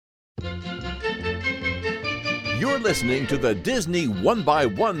You're listening to the Disney One by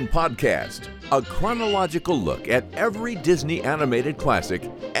One podcast, a chronological look at every Disney animated classic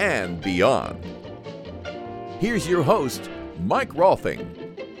and beyond. Here's your host, Mike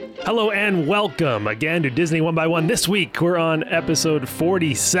Rolfing. Hello and welcome again to Disney One by One. This week we're on episode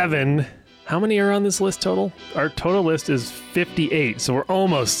 47. How many are on this list total? Our total list is 58, so we're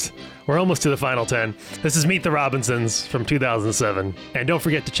almost to the final 10. This is Meet the Robinsons from 2007. And don't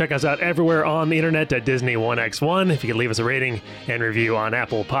forget to check us out everywhere on the internet at Disney 1x1. If you could leave us a rating and review on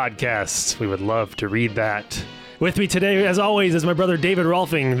Apple Podcasts, we would love to read that. With me today, as always, is my brother David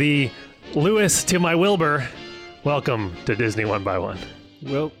Rolfing, the Lewis to my Wilbur. Welcome to Disney One by One.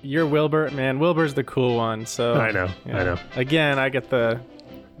 You're Wilbur, man. Wilbur's the cool one. So I know. Again, I get the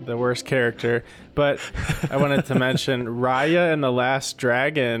worst character, but I wanted to mention Raya and the Last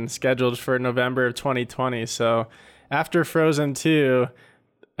Dragon scheduled for November of 2020. So after Frozen 2,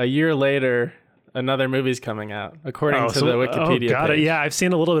 a year later, another movie's coming out, according to the Wikipedia page. Yeah, I've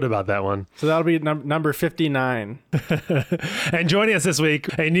seen a little bit about that one. So that'll be number 59. And joining us this week,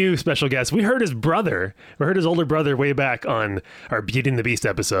 a new special guest. We heard his older brother way back on our Beauty and the Beast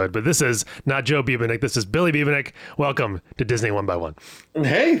episode, but this is not Joe Bubenick. This is Billy Bubenick. Welcome to Disney One by One.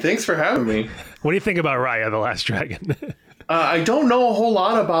 Hey, thanks for having me. What do you think about Raya the Last Dragon? I don't know a whole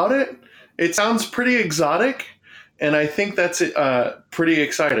lot about it. It sounds pretty exotic, and I think that's pretty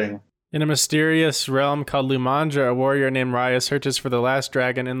exciting. In a mysterious realm called Lumandra, a warrior named Raya searches for the last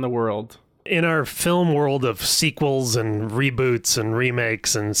dragon in the world. In our film world of sequels and reboots and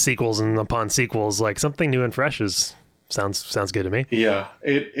remakes and sequels and upon sequels, like something new and fresh sounds good to me. Yeah,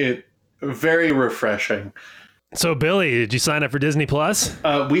 it very refreshing. So, Billy, did you sign up for Disney Plus?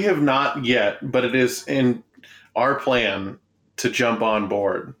 We have not yet, but it is in our plan to jump on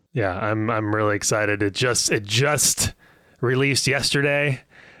board. Yeah, I'm really excited. It just released yesterday.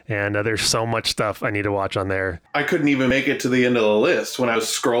 And there's so much stuff I need to watch on there. I couldn't even make it to the end of the list. When I was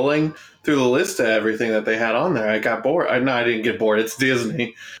scrolling through the list of everything that they had on there, I got bored. I didn't get bored. It's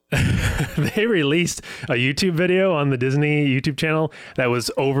Disney. They released a YouTube video on the Disney YouTube channel that was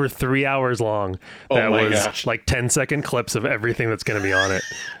over 3 hours long. That was like 10-second clips of everything that's going to be on it.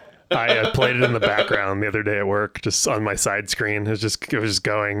 I played it in the background the other day at work, just on my side screen. It was just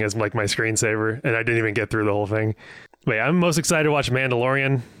going as like my screensaver, and I didn't even get through the whole thing. Wait, I'm most excited to watch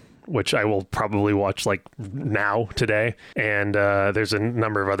Mandalorian, which I will probably watch like now, today. And there's a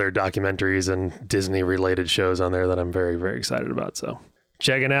number of other documentaries and Disney related shows on there that I'm very, very excited about. So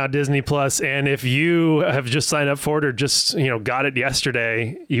checking out Disney Plus. And if you have just signed up for it or just, got it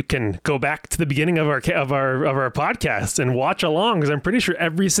yesterday, you can go back to the beginning of our podcast and watch along, because I'm pretty sure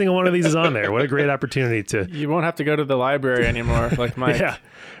every single one of these is on there. What a great opportunity to... You won't have to go to the library anymore, like Mike. Yeah,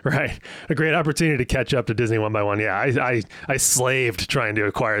 right. A great opportunity to catch up to Disney One by One. Yeah, I slaved trying to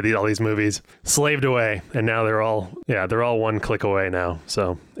acquire all these movies. Slaved away. And now they're all one click away now.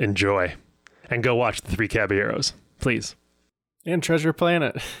 So enjoy. And go watch The Three Caballeros, please. And Treasure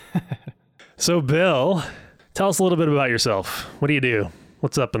Planet. So, Bill, tell us a little bit about yourself. What do you do?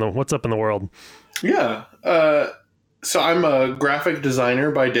 What's up in the world? Yeah. So I'm a graphic designer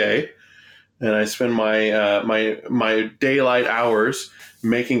by day, and I spend my my daylight hours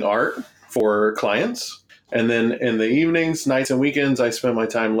making art for clients. And then in the evenings, nights, and weekends, I spend my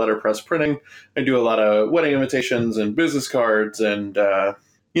time letterpress printing. I do a lot of wedding invitations and business cards and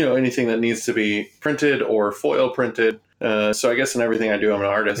anything that needs to be printed or foil printed. So I guess in everything I do, I'm an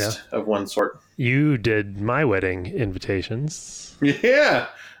artist of one sort. You did my wedding invitations. Yeah.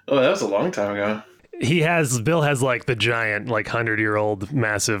 Oh, that was a long time ago. Bill has like the giant, like 100-year-old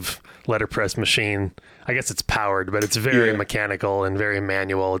massive letterpress machine. I guess it's powered, but it's very mechanical and very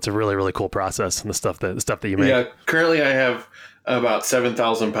manual. It's a really, really cool process, and the stuff that you make. Yeah. Currently I have about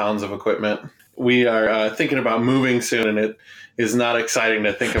 7,000 pounds of equipment. We are thinking about moving soon, and it is not exciting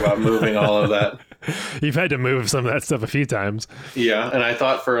to think about moving all of that. You've had to move some of that stuff a few times. Yeah, and I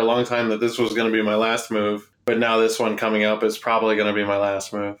thought for a long time that this was going to be my last move, but now this one coming up is probably going to be my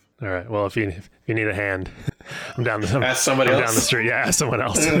last move. All right. Well, if you need a hand, I'm down the ask somebody else down the street. Yeah, ask someone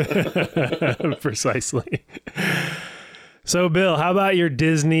else. Precisely. So, Bill, how about your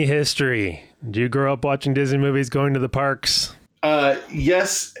Disney history? Did you grow up watching Disney movies, going to the parks?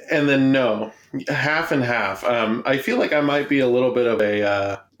 Yes, and then no. Half and half. I feel like I might be a little bit of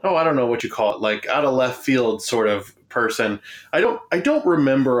a I don't know what you call it, like out of left field sort of person. I don't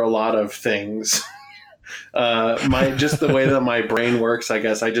remember a lot of things. Just the way that my brain works, I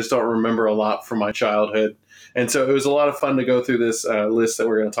guess. I just don't remember a lot from my childhood. And so it was a lot of fun to go through this list that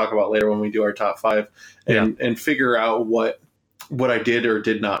we're going to talk about later when we do our top five and figure out what I did or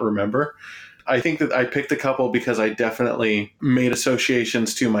did not remember. I think that I picked a couple because I definitely made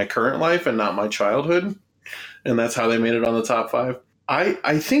associations to my current life and not my childhood. And that's how they made it on the top 5.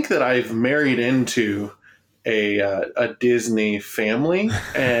 I think that I've married into a Disney family,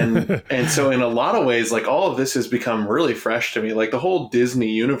 and so in a lot of ways, like, all of this has become really fresh to me. Like, the whole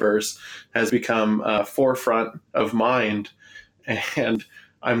Disney universe has become forefront of mind, and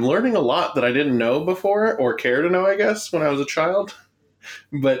I'm learning a lot that I didn't know before or care to know, I guess, when I was a child.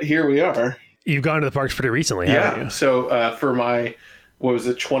 But here we are. You've gone to the parks pretty recently, haven't you? So for my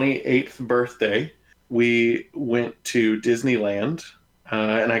 28th birthday, we went to Disneyland,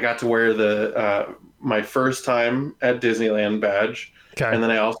 and I got to wear the my first time at Disneyland badge. Okay. And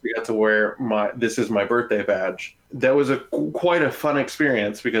then I also got to wear this is my birthday badge. That was quite a fun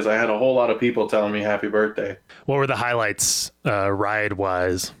experience because I had a whole lot of people telling me happy birthday. What were the highlights,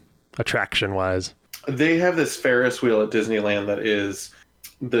 ride-wise, attraction-wise? They have this Ferris wheel at Disneyland that is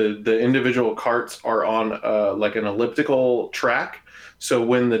the individual carts are on like an elliptical track. So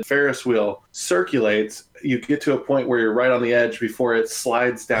when the Ferris wheel circulates, you get to a point where you're right on the edge before it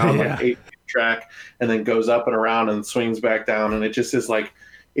slides down like 8 feet track and then goes up and around and swings back down. And it just is like,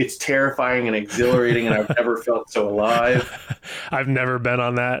 it's terrifying and exhilarating. And I've never felt so alive. I've never been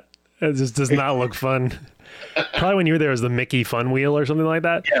on that. It just does not look fun. Probably when you were there was the Mickey Fun Wheel or something like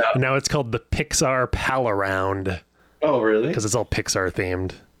that. Yeah. And now it's called the Pixar Pal-Around. Oh, really? Because it's all Pixar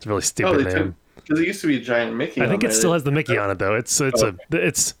themed. It's a really stupid name. Because it used to be a giant Mickey. I think it still has the Mickey on it, though. It's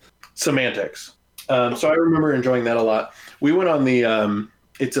semantics. So I remember enjoying that a lot. We went on the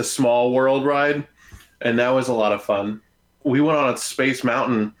It's a Small World ride, and that was a lot of fun. We went on a Space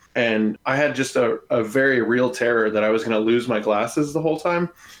Mountain, and I had just a very real terror that I was going to lose my glasses the whole time.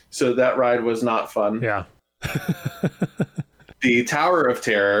 So that ride was not fun. Yeah. The Tower of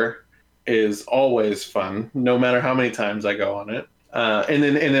Terror is always fun, no matter how many times I go on it. And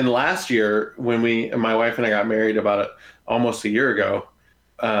then last year, when my wife and I got married about almost a year ago,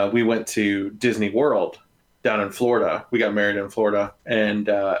 we went to Disney World down in Florida. We got married in Florida, and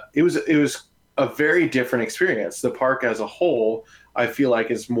it was a very different experience. The park as a whole, I feel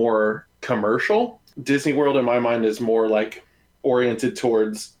like, is more commercial. Disney World, in my mind, is more like oriented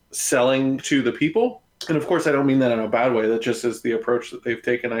towards selling to the people. And of course, I don't mean that in a bad way. That just is the approach that they've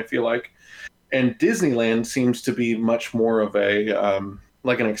taken, I feel like. And Disneyland seems to be much more of a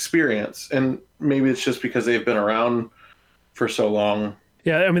like an experience. And maybe it's just because they've been around for so long.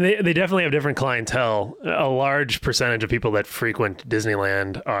 Yeah, I mean, they definitely have different clientele. A large percentage of people that frequent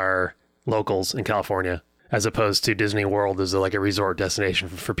Disneyland are locals in California, as opposed to Disney World is like a resort destination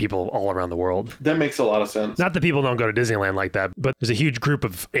for people all around the world. That makes a lot of sense. Not that people don't go to Disneyland like that, but there's a huge group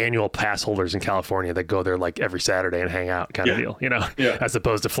of annual pass holders in California that go there like every Saturday and hang out kind of deal, you know, as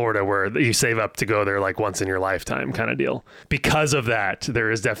opposed to Florida where you save up to go there like once in your lifetime kind of deal. Because of that,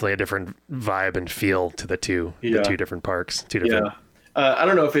 there is definitely a different vibe and feel to the two different parks. I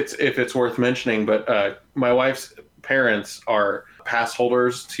don't know if it's worth mentioning, but my wife's parents are pass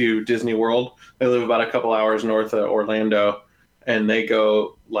holders to Disney World. They live about a couple hours north of Orlando, and they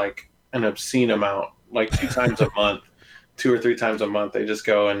go like an obscene amount, like 2 times a month, 2 or 3 times a month. They just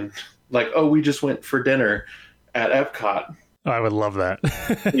go and like, oh, we just went for dinner at Epcot. I would love that.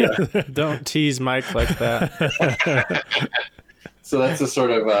 Yeah. Don't tease Mike like that. So that's the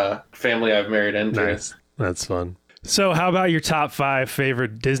sort of family I've married into. Nice. That's fun. So how about your top 5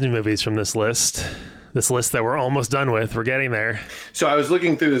 favorite Disney movies from this list? This list that we're almost done with. We're getting there. So I was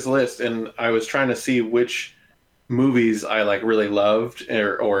looking through this list and I was trying to see which movies I like really loved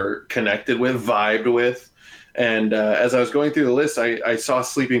or connected with, vibed with. And as I was going through the list, I saw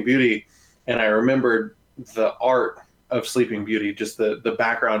Sleeping Beauty, and I remembered the art of Sleeping Beauty, just the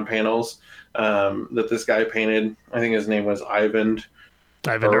background panels that this guy painted. I think his name was Ivan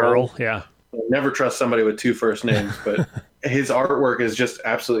Earl. Yeah. Never trust somebody with 2 first names, but his artwork is just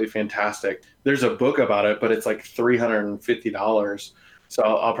absolutely fantastic. There's a book about it, but it's like $350. So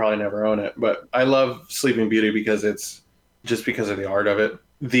I'll probably never own it. But I love Sleeping Beauty because it's just because of the art of it.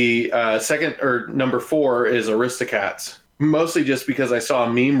 The second or number 4 is Aristocats, mostly just because I saw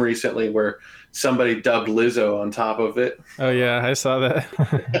a meme recently where somebody dubbed Lizzo on top of it. Oh yeah, I saw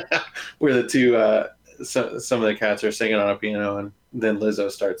that. Where the two some of the cats are singing on a piano, and then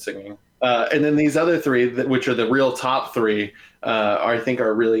Lizzo starts singing. And then these other 3, which are the real top 3, I think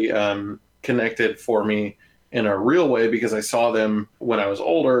are really connected for me in a real way because I saw them when I was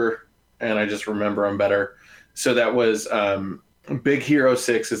older and I just remember them better. So that was Big Hero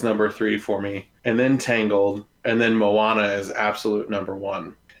 6 is number 3 for me, and then Tangled, and then Moana is absolute number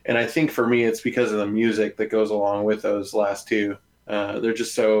 1. And I think for me, it's because of the music that goes along with those last 2. They're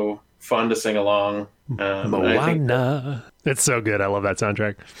just so fun to sing along. Moana. It's so good. I love that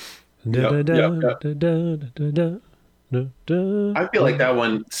soundtrack. I feel like that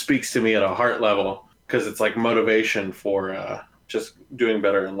one speaks to me at a heart level because it's like motivation for just doing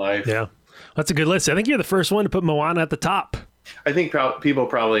better in life. Yeah, that's a good list. I think you're the first one to put Moana at the top. I think people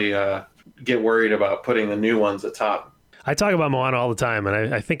probably get worried about putting the new ones at top. I talk about Moana all the time,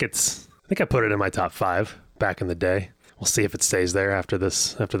 and I think I put it in my top 5 back in the day. We'll see if it stays there after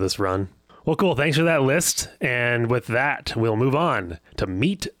this run. Well, cool. Thanks for that list. And with that, we'll move on to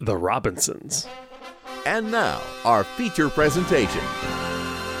Meet the Robinsons. And now, our feature presentation.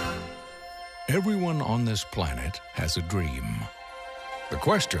 Everyone on this planet has a dream. The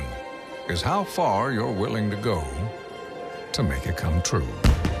question is how far you're willing to go to make it come true.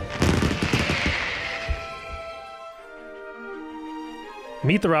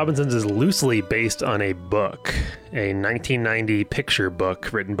 Meet the Robinsons is loosely based on a book, a 1990 picture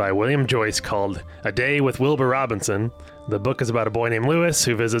book written by William Joyce called A Day with Wilbur Robinson. The book is about a boy named Lewis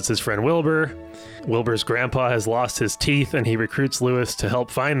who visits his friend Wilbur. Wilbur's grandpa has lost his teeth and he recruits Lewis to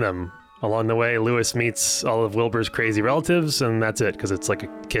help find them. Along the way, Lewis meets all of Wilbur's crazy relatives, and that's it, because it's like a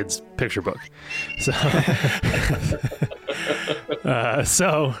kid's picture book.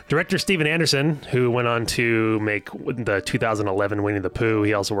 So, director Steven Anderson, who went on to make the 2011 Winnie the Pooh,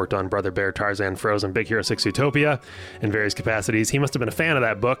 he also worked on Brother Bear, Tarzan, Frozen, Big Hero 6 Zootopia in various capacities. He must have been a fan of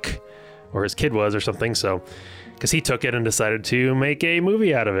that book, or his kid was or something, so, because he took it and decided to make a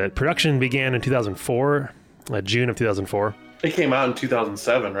movie out of it. Production began in 2004, June of 2004. It came out in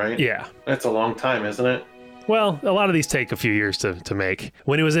 2007, right? Yeah. That's a long time, isn't it? Well, a lot of these take a few years to make.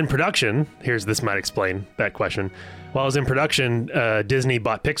 When it was in production, this might explain that question. While it was in production, Disney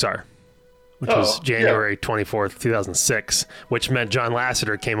bought Pixar, which was January 24th, 2006, which meant John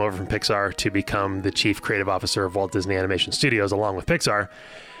Lasseter came over from Pixar to become the chief creative officer of Walt Disney Animation Studios, along with Pixar.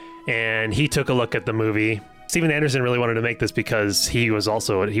 And he took a look at the movie. Steven Anderson really wanted to make this because he was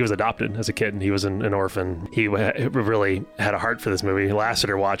adopted as a kid and he was an orphan. He really had a heart for this movie.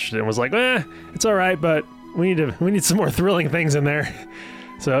 Lasseter watched it and was like, it's all right, but we need some more thrilling things in there.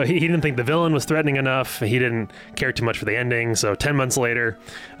 So he didn't think the villain was threatening enough. He didn't care too much for the ending. So 10 months later,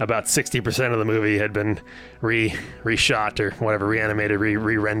 about 60% of the movie had been reshot or whatever, reanimated,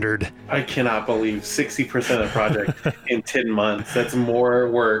 re-rendered. I cannot believe 60% of the project in 10 months. That's more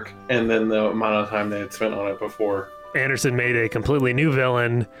work and then the amount of time they had spent on it before. Anderson made a completely new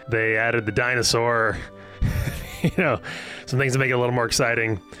villain. They added the dinosaur, some things to make it a little more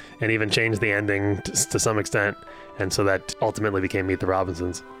exciting, and even changed the ending to some extent. And so that ultimately became Meet the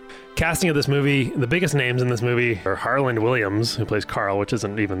Robinsons. Casting of this movie, the biggest names in this movie are Harland Williams, who plays Carl, which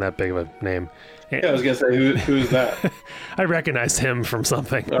isn't even that big of a name. Yeah, I was going to say, who's that? I recognized him from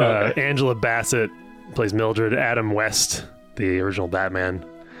something. Oh, okay. Angela Bassett plays Mildred. Adam West, the original Batman,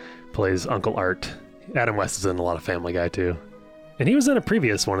 plays Uncle Art. Adam West is in a lot of Family Guy, too. And he was in a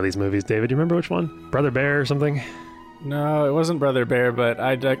previous one of these movies, David. Do you remember which one? Brother Bear or something? No, it wasn't Brother Bear, but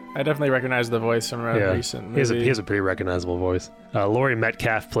I definitely recognize the voice from a recent movie. He has a pretty recognizable voice. Laurie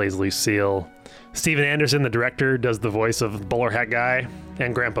Metcalf plays Lucille. Steven Anderson, the director, does the voice of Bowler Hat Guy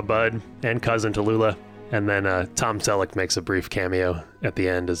and Grandpa Bud and cousin Tallulah. And then Tom Selleck makes a brief cameo at the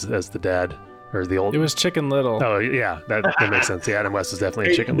end as the dad. Or the old... It was Chicken Little. Oh, yeah, that makes sense. Yeah, Adam West is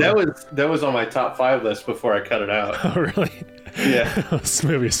definitely Chicken Little. That was on my top 5 list before I cut it out. Oh, really? Yeah. This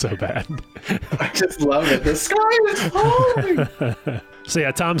movie is so bad. I just love it. The sky is falling. So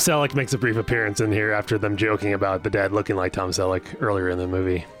yeah, Tom Selleck makes a brief appearance in here after them joking about the dad looking like Tom Selleck earlier in the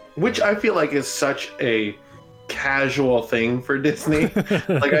movie. Which I feel like is such a casual thing for Disney.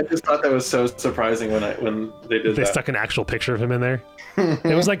 Like, I just thought that was so surprising when they did that. They stuck an actual picture of him in there.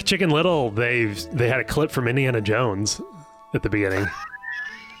 It was like Chicken Little. They had a clip from Indiana Jones at the beginning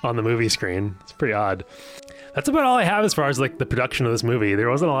on the movie screen. It's pretty odd. That's about all I have as far as like the production of this movie. There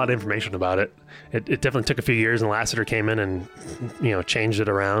wasn't a lot of information about it. It definitely took a few years, and Lasseter came in and changed it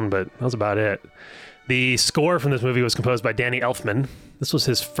around, but that was about it. The score from this movie was composed by Danny Elfman. This was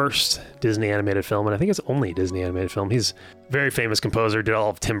his first Disney animated film, and I think it's only Disney animated film. He's a very famous composer, did all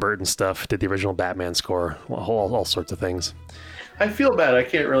of Tim Burton stuff, did the original Batman score, all sorts of things. I feel bad. I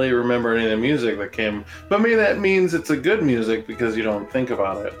can't really remember any of the music that came, but maybe that means it's a good music because you don't think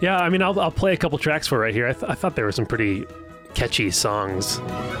about it. Yeah, I mean, I'll play a couple tracks for it right here. I thought there were some pretty catchy songs.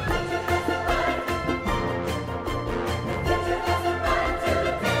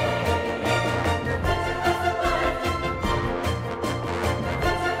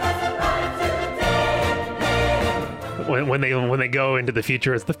 when they go into the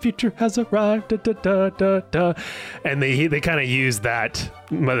future, it's the future has arrived, da, da, da, da, da. And they kind of use that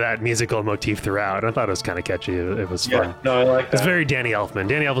musical motif throughout. I thought it was kind of catchy. It was fun. No, I like that. It's very Danny Elfman.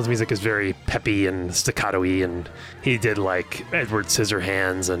 Danny Elfman's music is very peppy and staccato-y, and he did like Edward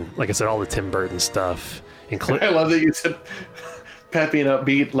Scissorhands and, like I said, all the Tim Burton stuff. I love that you said peppy and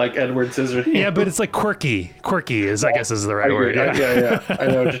upbeat like Edward Scissorhands. Yeah, but it's like quirky. Quirky is, I guess, is the right word. Yeah. I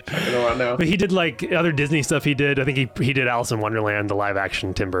know what you're talking about now. But he did like other Disney stuff. I think he did Alice in Wonderland, the live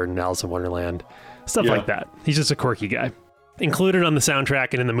action Tim Burton Alice in Wonderland, stuff like that. He's just a quirky guy. Included on the soundtrack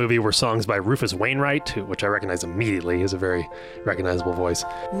and in the movie were songs by Rufus Wainwright, which I recognize immediately. He has a very recognizable voice.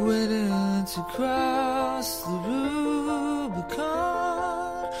 Waiting to cross the Rubicon,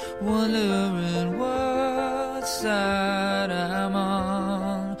 wondering what side I'm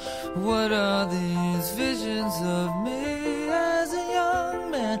on. What are these visions of me as a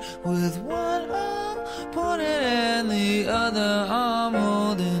young man with one arm pointed and the other arm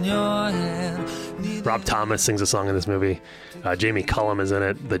holding your hand? Rob Thomas sings a song in this movie. Jamie Cullum is in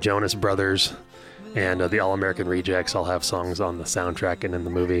it. The Jonas Brothers and the All-American Rejects all have songs on the soundtrack and in the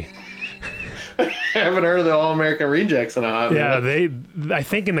movie. I haven't heard of the All-American Rejects in a hot minute. I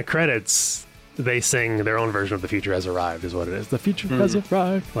think in the credits, they sing their own version of The Future Has Arrived, is what it is. The Future Has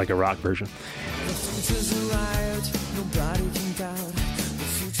Arrived, like a rock version. The future's arrived, nobody can doubt. The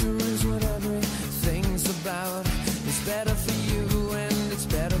future is what everything's about. It's better for you and it's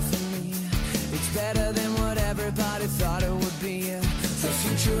better for me. It's better than what everybody thought it would be. The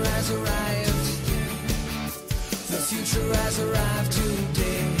future has arrived. The future has arrived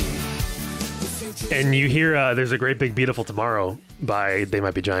today. And you hear There's a Great Big Beautiful Tomorrow by They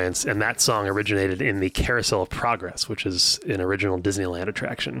Might Be Giants, and that song originated in the Carousel of Progress, which is an original Disneyland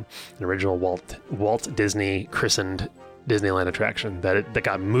attraction, an original Walt Disney christened Disneyland attraction that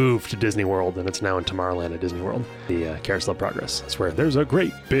got moved to Disney World, and it's now in Tomorrowland at Disney World. The Carousel of Progress. That's where There's a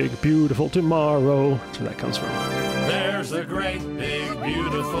Great Big Beautiful Tomorrow. That's where that comes from. There's a great big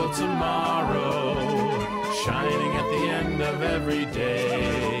beautiful tomorrow shining at the end of every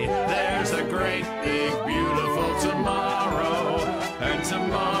day. There's a great big beautiful tomorrow, and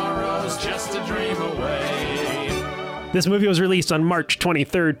tomorrow's just a dream away. This movie was released on March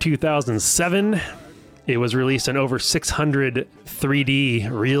 23rd, 2007. It was released in over 600 3D,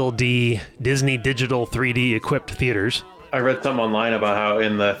 Real D, Disney Digital 3D equipped theaters. I read something online about how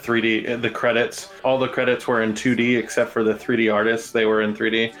in the 3D, the credits, all the credits were in 2D except for the 3D artists. They were in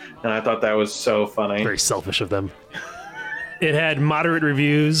 3D, and I thought that was so funny. Very selfish of them. It had moderate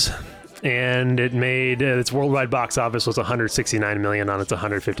reviews, and it made its worldwide box office was $169 million on its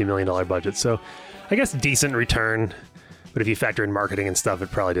 $150 million budget. So I guess decent return. But if you factor in marketing and stuff,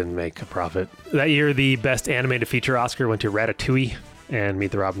 it probably didn't make a profit. That year, the Best Animated Feature Oscar went to Ratatouille, and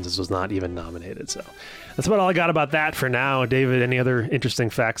Meet the Robinsons was not even nominated. So that's about all I got about that for now. David, any other interesting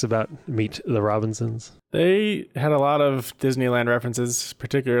facts about Meet the Robinsons? They had a lot of Disneyland references,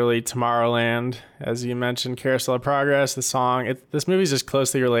 particularly Tomorrowland. As you mentioned, Carousel of Progress, the song. This movie's just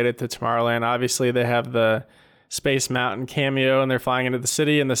closely related to Tomorrowland. Obviously, they have the Space Mountain cameo, and they're flying into the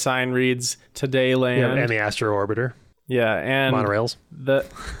city, and the sign reads Todayland. Yeah, and the Astro Orbiter. Yeah, and monorails. The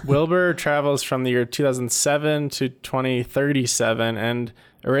Wilbur travels from the year 2007 to 2037, and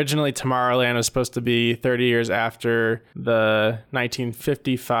originally Tomorrowland was supposed to be 30 years after the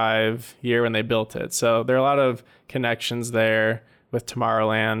 1955 year when they built it. So there are a lot of connections there with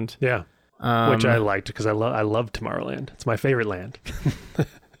Tomorrowland. Yeah, which I liked because I love Tomorrowland. It's my favorite land.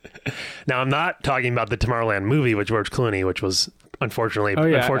 Now I'm not talking about the Tomorrowland movie with George Clooney, which was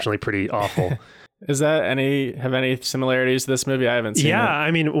unfortunately pretty awful. Have any similarities to this movie? I haven't seen it. Yeah, I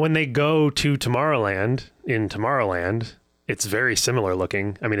mean, when they go to Tomorrowland, in Tomorrowland, it's very similar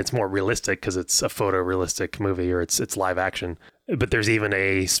looking. I mean, it's more realistic because it's a photorealistic movie or it's live action. But there's even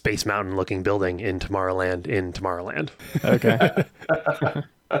a Space Mountain looking building in Tomorrowland. Okay.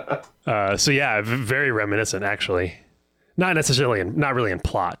 So yeah, very reminiscent actually. Not really in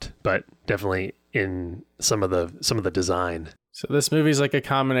plot, but definitely in some of the design. So this movie's like a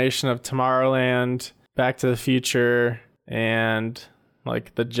combination of Tomorrowland, Back to the Future, and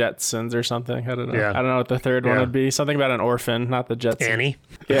like the Jetsons or something. I don't know. Yeah. I don't know what the third one would be. Something about an orphan, not the Jetsons. Annie.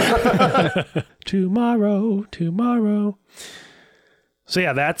 Yeah. Tomorrow. So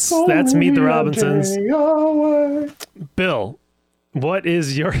yeah, that's Meet the Robinsons. Bill, what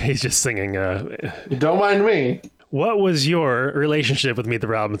is your? He's just singing. Don't mind me. What was your relationship with Meet the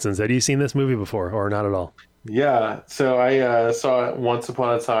Robinsons? Had you seen this movie before, or not at all? Yeah, so I saw it once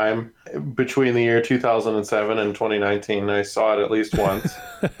upon a time between the year 2007 and 2019. I saw it at least once.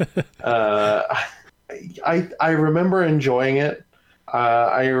 I remember enjoying it.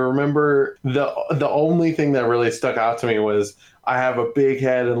 I remember the only thing that really stuck out to me was I have a big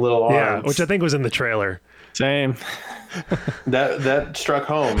head and little arms. Yeah, which I think was in the trailer. Same. That struck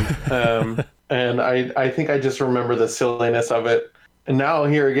home. And I think I just remember the silliness of it. And now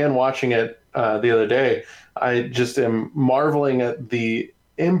here again, watching it the other day, I just am marveling at the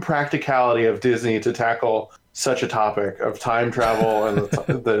impracticality of Disney to tackle such a topic of time travel and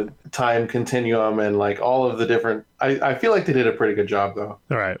the time continuum and like all of the different. I feel like they did a pretty good job, though.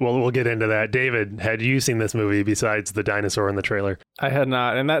 All right, well, we'll get into that. David, had you seen this movie besides the dinosaur in the trailer? I had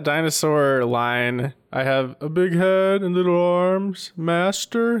not. And that dinosaur line, I have a big head and little arms,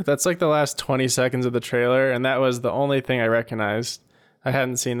 master. That's like the last 20 seconds of the trailer, and that was the only thing I recognized. I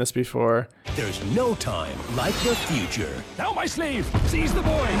hadn't seen this before. There's no time like the future. Now my slave! Seize the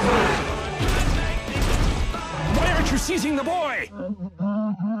boy! Why aren't you seizing the boy?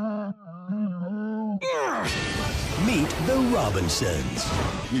 Meet the Robinsons.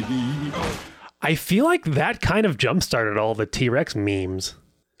 I feel like that kind of jump-started all the T-Rex memes.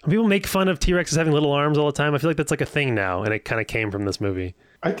 People make fun of T-Rexes having little arms all the time. I feel like that's like a thing now, and it kind of came from this movie.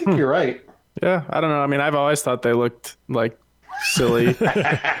 I think you're right. Yeah, I don't know. I mean, I've always thought they looked like silly,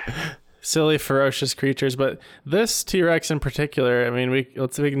 ferocious creatures, but this T-Rex in particular, I mean, we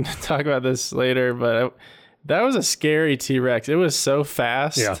can talk about this later, but that was a scary T-Rex. It was so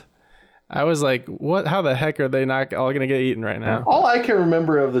fast. Yeah. I was like, what? How the heck are they not all going to get eaten right now? All I can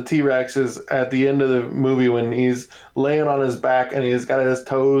remember of the T-Rex is at the end of the movie when he's laying on his back and he's got his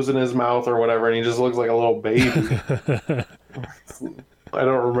toes in his mouth or whatever, and he just looks like a little baby. I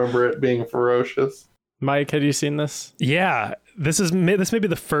don't remember it being ferocious. Mike, had you seen this? Yeah, this may be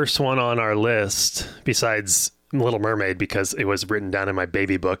the first one on our list besides Little Mermaid because it was written down in my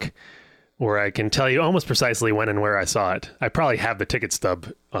baby book, where I can tell you almost precisely when and where I saw it. I probably have the ticket stub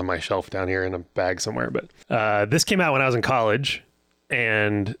on my shelf down here in a bag somewhere, but this came out when I was in college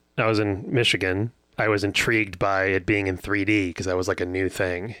and I was in Michigan. I was intrigued by it being in 3D because that was like a new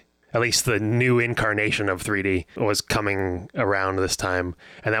thing. At least the new incarnation of 3D was coming around this time.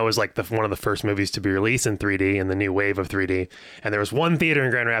 And that was like one of the first movies to be released in 3D in the new wave of 3D. And there was one theater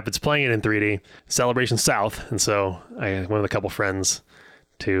in Grand Rapids playing it in 3D, Celebration South. And so I went with a couple friends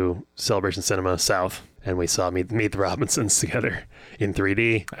to Celebration Cinema South, and we saw Meet the Robinsons together in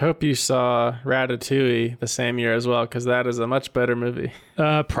 3D. I hope you saw Ratatouille the same year as well, because that is a much better movie.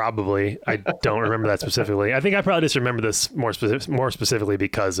 Probably. I don't remember that specifically. I think I probably just remember this more specifically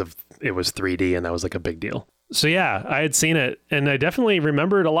because of it was 3D, and that was like a big deal. So yeah, I had seen it, and I definitely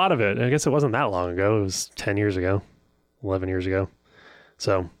remembered a lot of it. I guess it wasn't that long ago. It was 10 years ago, 11 years ago.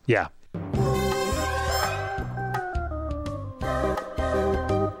 So yeah.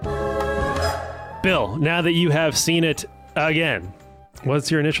 Bill, now that you have seen it again, what's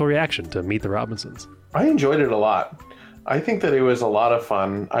your initial reaction to Meet the Robinsons? I enjoyed it a lot. I think that it was a lot of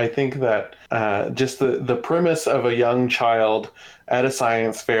fun. I think that just the premise of a young child at a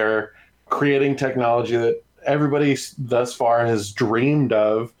science fair creating technology that everybody thus far has dreamed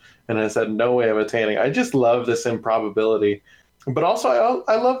of and has had no way of attaining. I just love this improbability. But also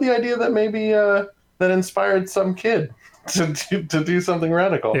I love the idea that maybe that inspired some kid to do something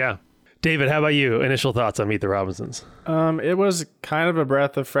radical. Yeah. David, how about you? Initial thoughts on Meet the Robinsons? It was kind of a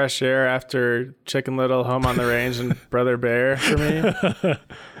breath of fresh air after Chicken Little, Home on the Range, and Brother Bear for me.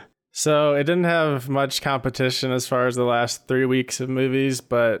 So it didn't have much competition as far as the last 3 weeks of movies,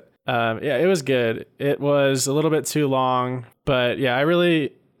 but yeah, it was good. It was a little bit too long, but yeah,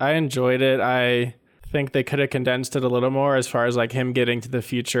 I enjoyed it. I think they could have condensed it a little more as far as like him getting to the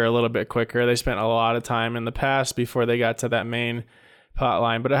future a little bit quicker. They spent a lot of time in the past before they got to that main plot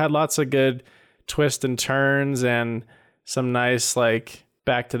line, but it had lots of good twists and turns and some nice like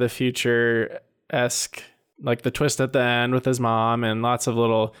Back to the Future-esque, like the twist at the end with his mom and lots of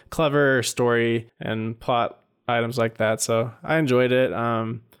little clever story and plot items like that. So I enjoyed it.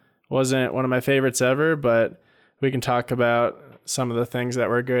 Wasn't one of my favorites ever, but we can talk about some of the things that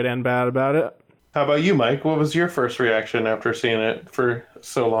were good and bad about it. How about you, Mike? What was your first reaction after seeing it for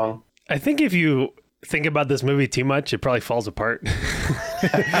so long? I think if you think about this movie too much, it probably falls apart. Which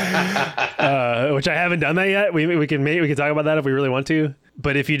I haven't done that yet. We can talk about that if we really want to.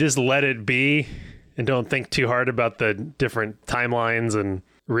 But if you just let it be and don't think too hard about the different timelines and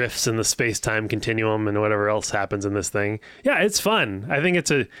rifts in the space-time continuum and whatever else happens in this thing, yeah, it's fun. I think it's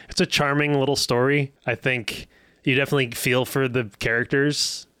a charming little story. I think you definitely feel for the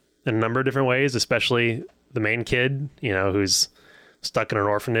characters in a number of different ways, especially the main kid, who's stuck in an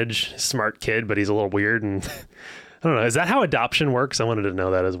orphanage, smart kid, but he's a little weird and I don't know. Is that how adoption works? I wanted to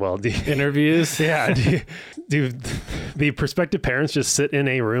know that as well. Interviews? Yeah. Do the prospective parents just sit in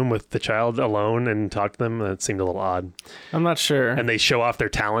a room with the child alone and talk to them? That seemed a little odd. I'm not sure. And they show off their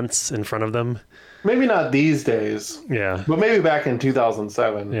talents in front of them? Maybe not these days. Yeah. But maybe back in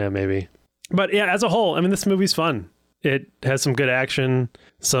 2007. Yeah, maybe. But yeah, as a whole, I mean, this movie's fun. It has some good action,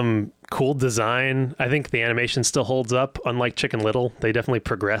 some cool design. I think the animation still holds up, unlike Chicken Little. They definitely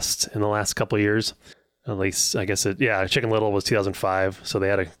progressed in the last couple of years. At least, I guess Chicken Little was 2005, so they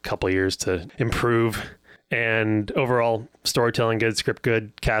had a couple of years to improve. And overall, storytelling good, script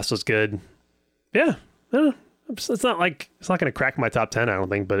good, cast was good. Yeah, it's not going to crack my top 10, I don't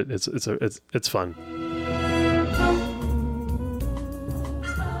think, but it's fun.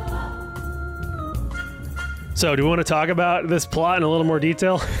 So, do we want to talk about this plot in a little more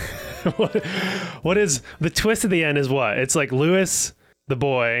detail? What is the twist at the end? Is what? It's like Lewis, the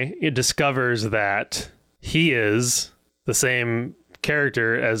boy, it discovers that he is the same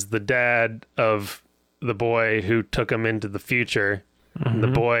character as the dad of the boy who took him into the future. Mm-hmm. The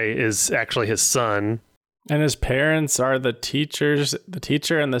boy is actually his son. And his parents are the teachers, the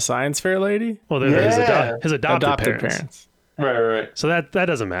teacher and the science fair lady? Well, they're his adopted parents. Right. So that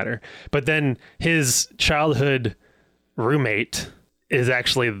doesn't matter. But then his childhood roommate is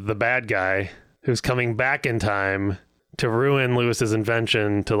actually the bad guy who's coming back in time to ruin Lewis's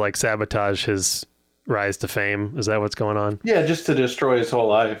invention to like sabotage his rise to fame. Is that what's going on? Yeah, just to destroy his whole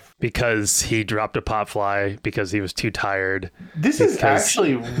life. Because he dropped a pop fly because he was too tired. This is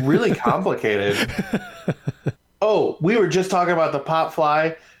actually really complicated. Oh, we were just talking about the pop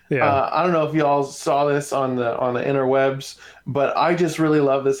fly. Yeah. I don't know if y'all saw this on the interwebs, but I just really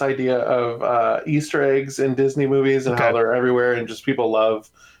love this idea of Easter eggs in Disney movies and how they're everywhere, and just people love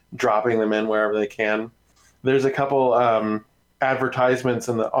dropping them in wherever they can. There's a couple advertisements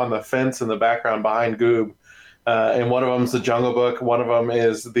on the fence in the background behind Goob, and one of them's the Jungle Book. One of them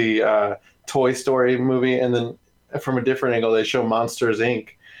is the Toy Story movie, and then from a different angle they show Monsters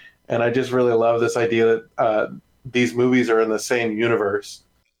Inc. And I just really love this idea that these movies are in the same universe.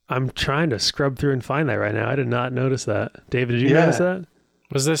 I'm trying to scrub through and find that right now. I did not notice that. David, did you notice that?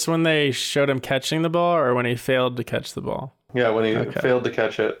 Was this when they showed him catching the ball or when he failed to catch the ball? Yeah, when he failed to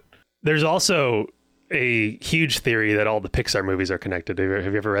catch it. There's also a huge theory that all the Pixar movies are connected.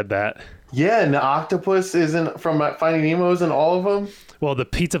 Have you ever read that? Yeah, and the octopus isn't from Finding Nemo's in all of them? Well, the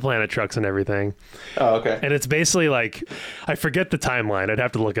Pizza Planet trucks and everything. Oh, okay. And it's basically like, I forget the timeline. I'd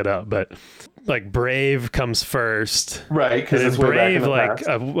have to look it up, but like Brave comes first. Right, because it's Brave, like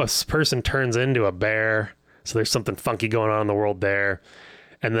a person turns into a bear. So there's something funky going on in the world there.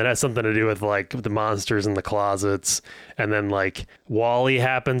 And then it has something to do with like the monsters in the closets. And then like WALL-E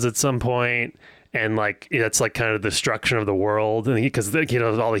happens at some point. And like it's like kind of the destruction of the world, and because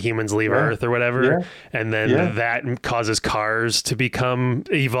all the humans leave Earth or whatever, and then that causes cars to become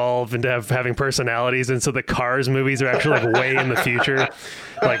evolved and to having personalities, and so the Cars movies are actually like way in the future,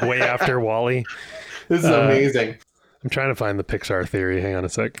 like way after WALL-E. This is amazing. I'm trying to find the Pixar theory. Hang on a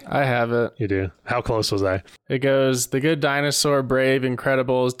sec. I have it. You do? How close was I? It goes The Good Dinosaur, Brave,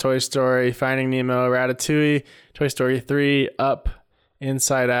 Incredibles, Toy Story, Finding Nemo, Ratatouille, Toy Story 3, Up,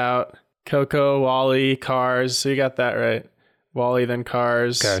 Inside Out, Coco, WALL-E, Cars. So you got that right. WALL-E, then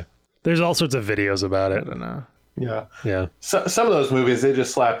Cars. Okay. There's all sorts of videos about it. I don't know. Yeah. So, some of those movies, they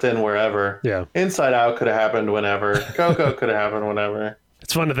just slapped in wherever. Yeah. Inside Out could have happened whenever. Coco could have happened whenever.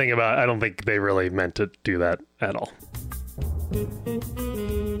 It's fun to think about. I don't think they really meant to do that at all.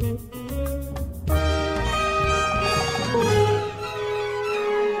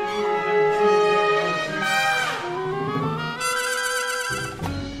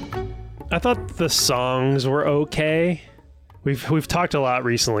 I thought the songs were okay. We've talked a lot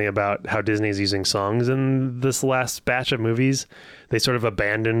recently about how Disney's using songs in this last batch of movies. They sort of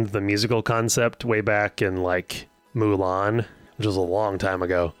abandoned the musical concept way back in like Mulan, which was a long time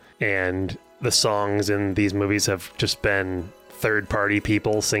ago. And the songs in these movies have just been third-party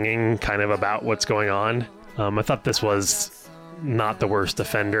people singing kind of about what's going on. I thought this was not the worst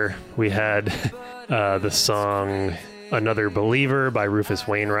offender. We had the song Another Believer by Rufus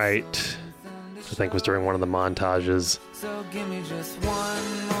Wainwright, I think was during one of the montages. So give me just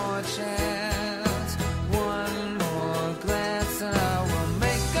one more chance, one more glance, and I will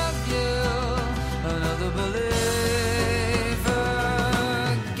make of you another believer.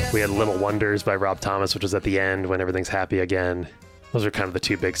 We had Little Wonders by Rob Thomas, which was at the end when everything's happy again. Those are kind of the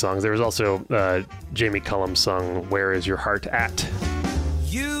two big songs. There was also Jamie Cullum's song, Where Is Your Heart At?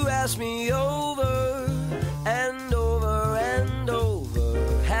 You asked me over and over and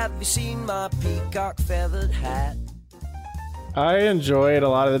over, have you seen my peacock feathered hat? I enjoyed a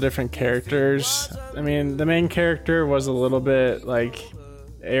lot of the different characters. I mean, the main character was a little bit like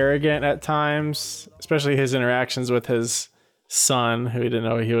arrogant at times, especially his interactions with his son, who he didn't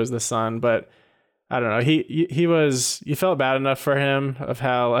know he was the son. But I don't know. He was. You felt bad enough for him of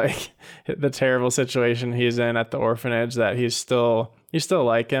how like the terrible situation he's in at the orphanage that you still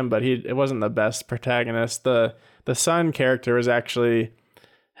like him, but it wasn't the best protagonist. The son character was actually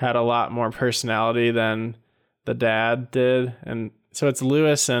had a lot more personality than the dad did, and so it's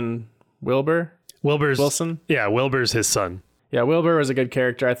Lewis and Wilbur. Wilson. Yeah, Wilbur's his son. Yeah, Wilbur was a good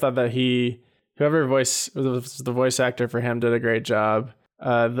character. I thought that whoever was the voice actor for him did a great job.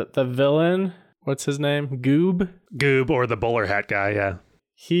 The villain, what's his name? Goob, or the bowler hat guy. Yeah,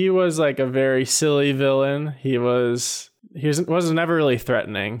 he was like a very silly villain. He was never really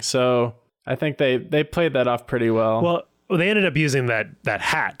threatening. So I think they played that off pretty well. Well, they ended up using that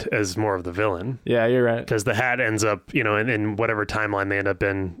hat as more of the villain. Yeah, you're right. Because the hat ends up, in whatever timeline they end up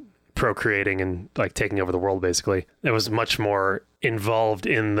in, procreating and like taking over the world. Basically, it was much more involved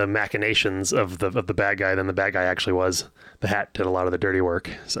in the machinations of the bad guy than the bad guy actually was. The hat did a lot of the dirty work.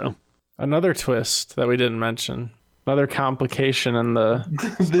 So another twist that we didn't mention. Another complication in the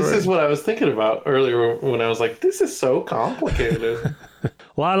This is what I was thinking about earlier when I was like, this is so complicated. A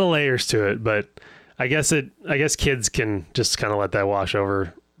lot of layers to it, but I guess kids can just kind of let that wash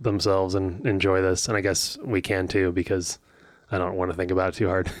over themselves and enjoy this. And I guess we can too, because I don't want to think about it too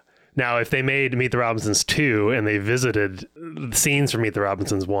hard. Now, if they made Meet the Robinsons 2 and they visited the scenes from Meet the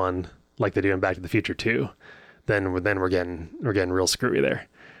Robinsons 1, like they do in Back to the Future 2, then we're getting real screwy there.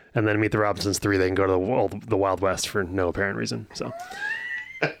 And then Meet the Robinsons 3, they can go to the Wild West for no apparent reason. So,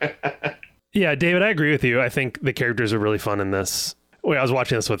 yeah, David, I agree with you. I think the characters are really fun in this. I was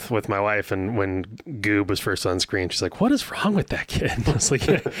watching this with my wife, and when Goob was first on screen, she's like, "What is wrong with that kid?" I was like,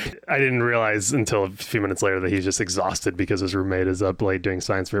 I didn't realize until a few minutes later that he's just exhausted because his roommate is up late doing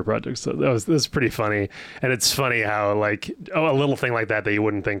science fair projects. So that was pretty funny, and it's funny how like a little thing like that you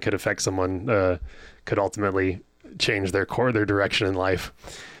wouldn't think could affect someone could ultimately change their direction in life,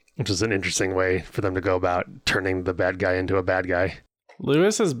 which is an interesting way for them to go about turning the bad guy into a bad guy.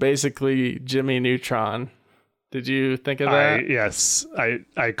 Lewis is basically Jimmy Neutron. Did you think of that? Yes.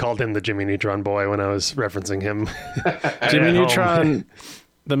 I called him the Jimmy Neutron boy when I was referencing him. Jimmy Neutron,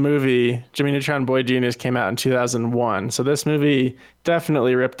 the movie, Jimmy Neutron Boy Genius came out in 2001. So this movie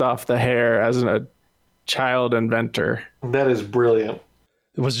definitely ripped off the hair as a child inventor. That is brilliant.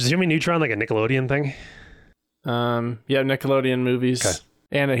 Was Jimmy Neutron like a Nickelodeon thing? Yeah, Nickelodeon movies. Okay.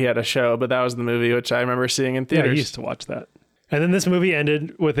 And he had a show, but that was the movie, which I remember seeing in theaters. Yeah, I used to watch that. And then this movie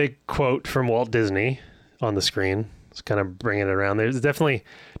ended with a quote from Walt Disney on the screen. It's kind of bringing it around. There's definitely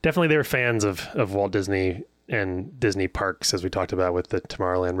they're fans of Walt Disney and Disney parks, as we talked about with the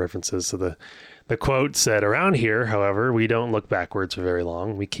Tomorrowland references. So the quote said, "Around here, however, we don't look backwards for very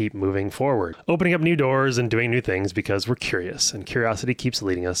long. We keep moving forward, opening up new doors and doing new things because we're curious, and curiosity keeps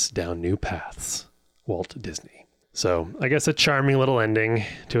leading us down new paths." Walt Disney. So I guess a charming little ending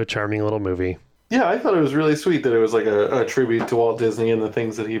to a charming little movie. Yeah, I thought it was really sweet that it was like a tribute to Walt Disney and the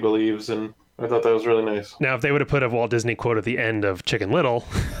things that he believes, and I thought that was really nice. Now, if they would have put a Walt Disney quote at the end of Chicken Little,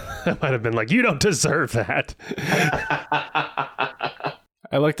 I might have been like, "You don't deserve that."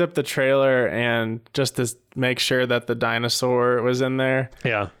 I looked up the trailer and just to make sure that the dinosaur was in there.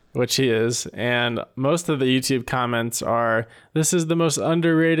 Yeah. Which he is. And most of the YouTube comments are, "This is the most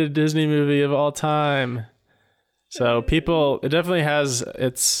underrated Disney movie of all time." So it definitely has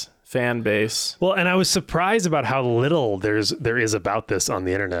its fan base. Well, and I was surprised about how little there is about this on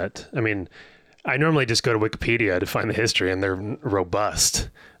the internet. I mean, I normally just go to Wikipedia to find the history, and they're robust.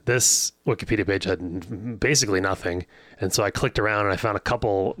 This Wikipedia page had basically nothing. And so I clicked around and I found a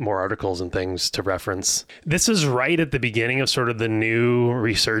couple more articles and things to reference. This is right at the beginning of sort of the new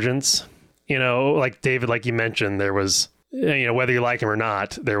resurgence. Like David, like you mentioned, there was, whether you like him or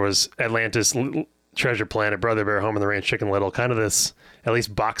not, there was Atlantis, Treasure Planet, Brother Bear, Home on the Ranch, Chicken Little, kind of this, at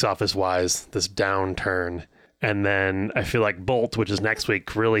least box office wise, this downturn. And then I feel like Bolt, which is next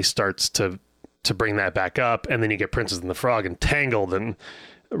week, really starts to bring that back up. And then you get Princess and the Frog and Tangled and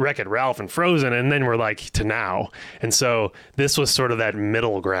Wreck-It Ralph and Frozen. And then we're like to now. And so this was sort of that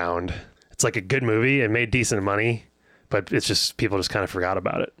middle ground. It's like a good movie. It made decent money, but it's just, people just kind of forgot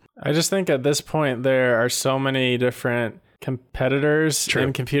about it. I just think at this point, there are so many different competitors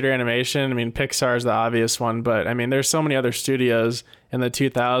in computer animation. I mean, Pixar is the obvious one, but I mean, there's so many other studios in the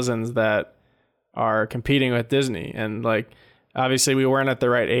 2000s that are competing with Disney. And like, obviously we weren't at the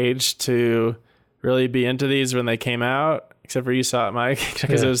right age to really be into these when they came out, except for you saw it, Mike,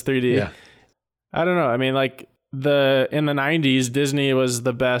 because it was 3D. Yeah. I don't know. I mean, like in the 90s, Disney was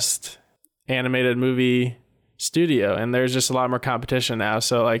the best animated movie studio, and there's just a lot more competition now.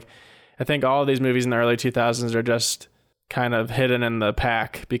 So like, I think all of these movies in the early 2000s are just kind of hidden in the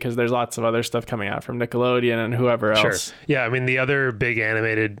pack because there's lots of other stuff coming out from Nickelodeon and whoever else. Sure. Yeah, I mean, the other big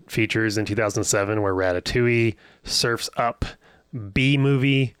animated features in 2007 were Ratatouille, Surf's Up, Bee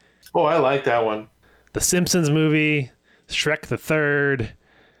Movie. Oh, I like that one. The Simpsons movie, Shrek the Third.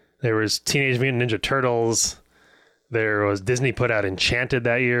 There was Teenage Mutant Ninja Turtles. There was Disney put out Enchanted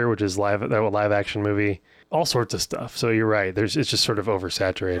that year, which is live action movie. All sorts of stuff. So you're right. It's just sort of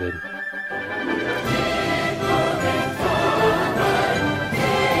oversaturated.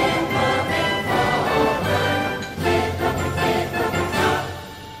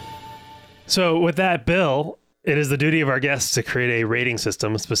 So with that, Bill, it is the duty of our guests to create a rating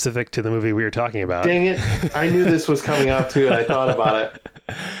system specific to the movie we were talking about. Dang it. I knew this was coming up too, and I thought about it.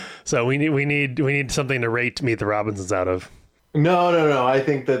 So we need something to rate Meet the Robinsons out of. No. I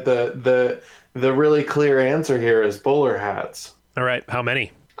think that the really clear answer here is bowler hats. All right. How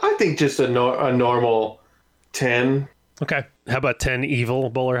many? I think just a normal 10. Okay. How about 10 evil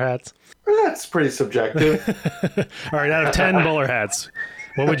bowler hats? That's pretty subjective. All right. Out of 10 bowler hats,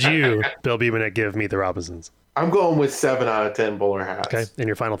 what would you, Bill Bubenick, give Meet the Robinsons? I'm going with 7 out of 10 bowler hats. Okay. And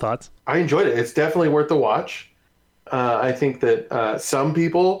your final thoughts? I enjoyed it. It's definitely worth the watch. I think that some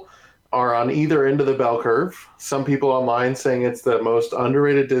people are on either end of the bell curve. Some people online saying it's the most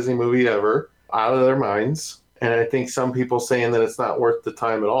underrated Disney movie ever, out of their minds. And I think some people saying that it's not worth the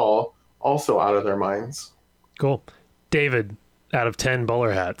time at all, also out of their minds. Cool. David, out of 10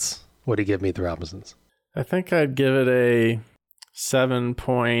 bowler hats, what do you give Meet the Robinsons? I think I'd give it a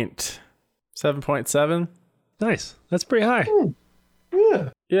 7.7. Nice. That's pretty high.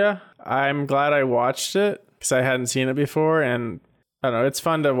 Yeah. I'm glad I watched it because I hadn't seen it before, and I don't know, it's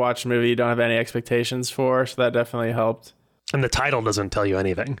fun to watch a movie you don't have any expectations for, so that definitely helped. And the title doesn't tell you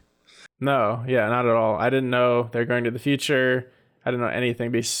anything. No, yeah, not at all. I didn't know they're going to the future. I didn't know anything.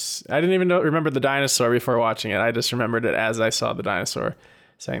 I didn't even remember the dinosaur before watching it. I just remembered it as I saw the dinosaur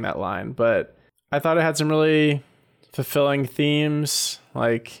saying that line. But I thought it had some really fulfilling themes.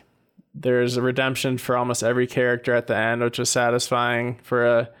 Like, there's a redemption for almost every character at the end, which was satisfying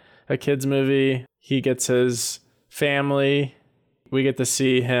for a kid's movie. He gets his family. We get to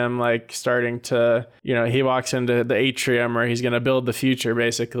see him like starting to, he walks into the atrium where he's going to build the future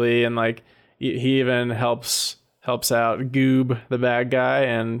basically. And like, he even helps out Goob, the bad guy.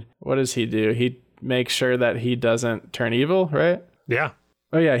 And what does he do? He makes sure that he doesn't turn evil, right? Yeah.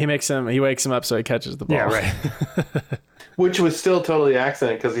 Oh yeah. He wakes him up so he catches the ball. Yeah, right. Which was still totally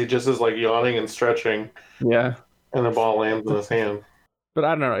accident because he just is like yawning and stretching. Yeah. And the ball lands in his hand. But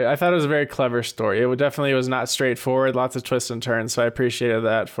I don't know. I thought it was a very clever story. It definitely was not straightforward. Lots of twists and turns. So I appreciated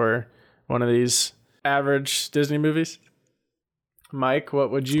that for one of these average Disney movies. Mike, what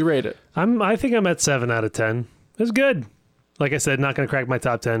would you rate it? I think I'm at 7 out of 10. It was good. Like I said, not going to crack my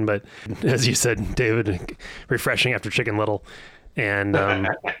top 10, but as you said, David, refreshing after Chicken Little. And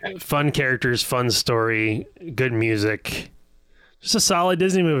fun characters, fun story, good music. Just a solid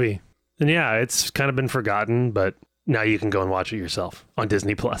Disney movie. And yeah, it's kind of been forgotten, but now you can go and watch it yourself on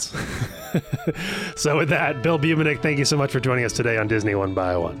Disney Plus. So with that, Bill Bubenick, thank you so much for joining us today on Disney One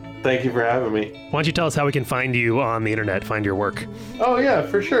by One. Thank you for having me. Why don't you tell us how we can find you on the internet, find your work? Oh yeah,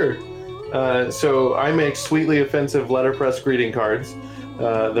 for sure. So I make sweetly offensive letterpress greeting cards.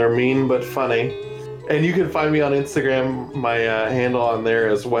 They're mean but funny. And you can find me on Instagram. My handle on there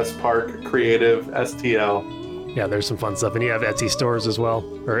is West Park Creative STL. Yeah, there's some fun stuff. And you have Etsy stores as well,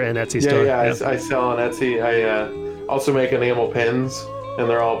 or an Etsy store. Yeah, I sell on Etsy. I also make enamel pins, and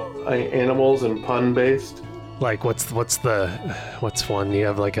they're all animals and pun based. Like what's one? You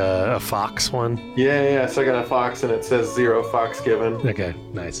have like a fox one? Yeah. So I got a fox, and it says 0 fox given. Okay,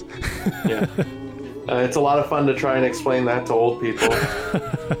 nice. Yeah, it's a lot of fun to try and explain that to old people.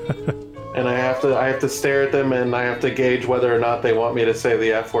 And I have to stare at them, and I have to gauge whether or not they want me to say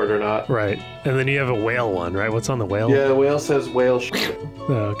the F word or not. Right. And then you have a whale one, right? What's on the whale? Yeah, the whale says whale shit.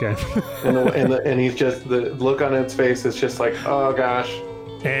 Oh, okay. and he's just, the look on his face is just like, oh gosh.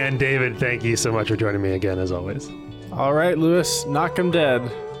 And David, thank you so much for joining me again, as always. All right, Lewis, knock him dead.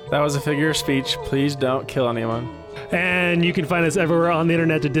 That was a figure of speech. Please don't kill anyone. And you can find us everywhere on the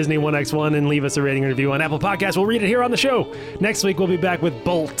internet at Disney 1x1 and leave us a rating and review on Apple Podcasts. We'll read it here on the show. Next week, we'll be back with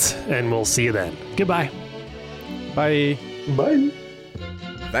Bolt, and we'll see you then. Goodbye. Bye. Bye.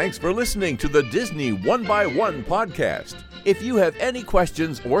 Thanks for listening to the Disney One by One podcast. If you have any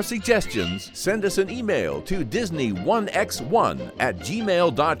questions or suggestions, send us an email to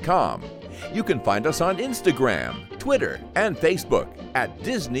Disney1x1@gmail.com. You can find us on Instagram, Twitter, and Facebook at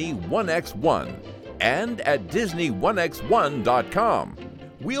Disney1x1. and at Disney1x1.com.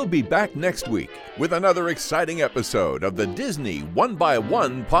 We'll be back next week with another exciting episode of the Disney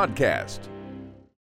 1x1 podcast.